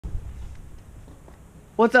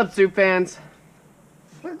What's up, soup fans?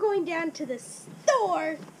 We're going down to the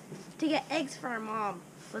store to get eggs for our mom.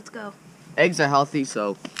 Let's go. Eggs are healthy,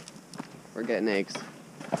 so we're getting eggs.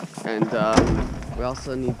 And we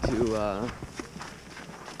also need to,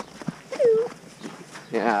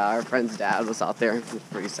 yeah, our friend's dad was out there. He was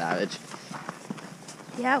pretty savage.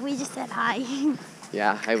 Yeah, we just said hi.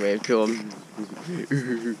 Yeah, I waved to him.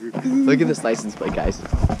 Look at this license plate, guys.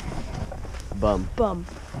 Bum. Bum.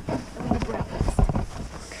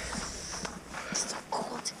 It's so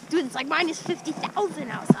cold. Dude, it's like minus 50,000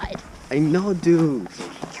 outside. I know, dude.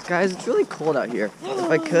 Guys, it's really cold out here. If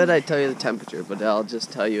I could, I'd tell you the temperature, but I'll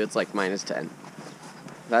just tell you it's like minus 10.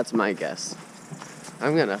 That's my guess.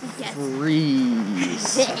 I'm gonna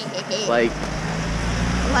freeze. Like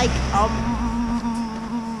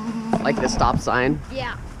the stop sign.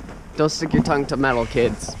 Yeah. Don't stick your tongue to metal,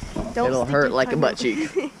 kids. It'll hurt like a butt cheek.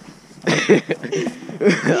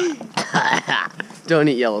 Don't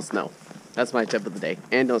eat yellow snow. That's my tip of the day.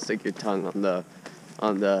 And don't stick your tongue on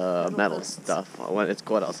the metal stuff when it's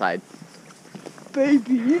cold outside.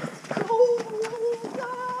 Baby, it's cold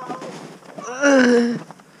out.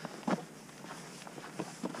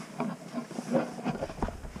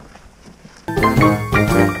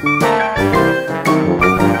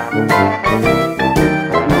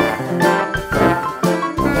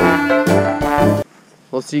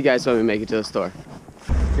 We'll see you guys when we make it to the store.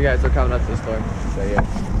 You guys are coming up to the store. Right here.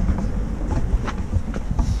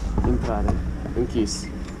 Entrada. In Keys.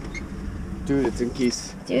 Dude, it's in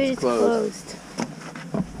Keys. Dude, it's closed.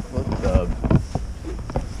 What the?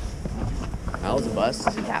 That was a bust?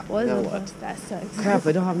 That was a bust. That sucks. Crap,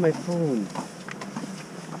 I don't have my phone.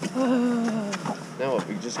 Now what,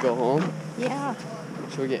 we just go home? Yeah.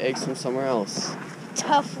 Should we get eggs from somewhere else?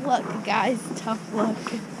 Tough luck, guys. Tough luck.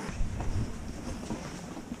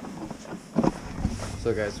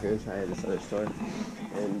 So guys, we're gonna try at this other store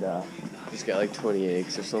and just get like 20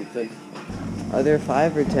 eggs or something. Are there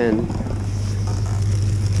 5 or 10?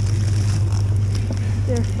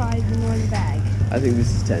 There are 5 in one bag. I think this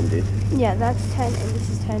is 10, dude. Yeah, that's 10 and this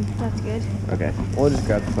is 10. That's good. Okay, we'll just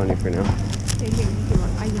grab the 20 for now. Here, you can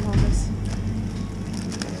look. I can hold this.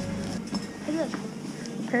 Hey, look.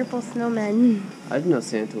 Purple snowman. I didn't know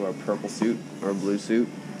Santa wore a purple suit or a blue suit.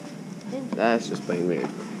 That's just plain weird.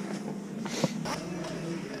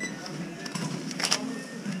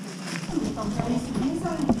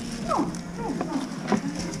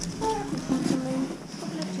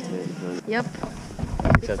 Yep.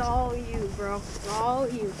 Except It's all you, bro. It's all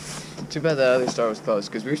you. too bad the other store was closed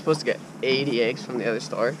because we were supposed to get 80 eggs from the other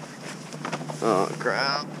store. Oh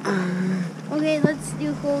crap. Okay, let's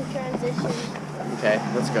do full transition. Okay,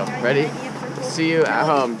 let's go. Ready? See you at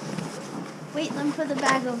home. Wait, let me put the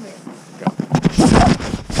bag over it. Go.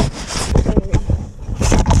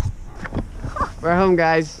 We're home,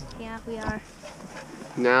 guys. Yeah, we are.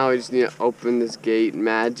 Now we just need to open this gate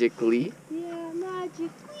magically. Yeah, magically.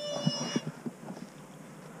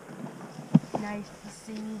 Nice to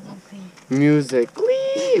see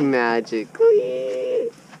Musically,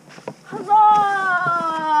 magically. Huzzah!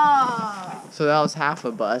 So that was half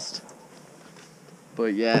a bust.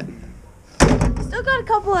 But yet. Still got a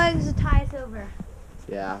couple eggs to tie us over.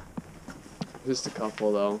 Yeah. Just a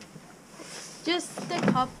couple though. Just a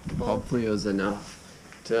couple. Hopefully it was enough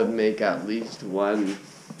to make at least one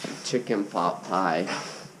chicken pot pie.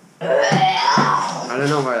 I don't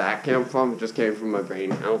know where that came from. It just came from my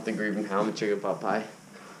brain. I don't think we're even having chicken pot pie.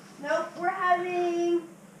 Nope, we're having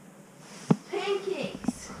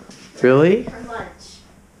pancakes. Really? For lunch.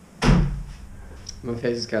 My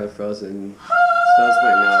face is kind of frozen. So is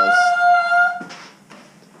my nose.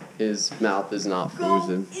 His mouth is not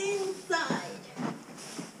frozen. Go inside.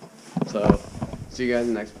 So, see you guys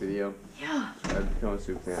in the next video. Yeah. I've become a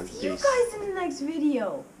soup fan. See you Peace. guys in the next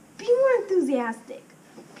video. Be more enthusiastic.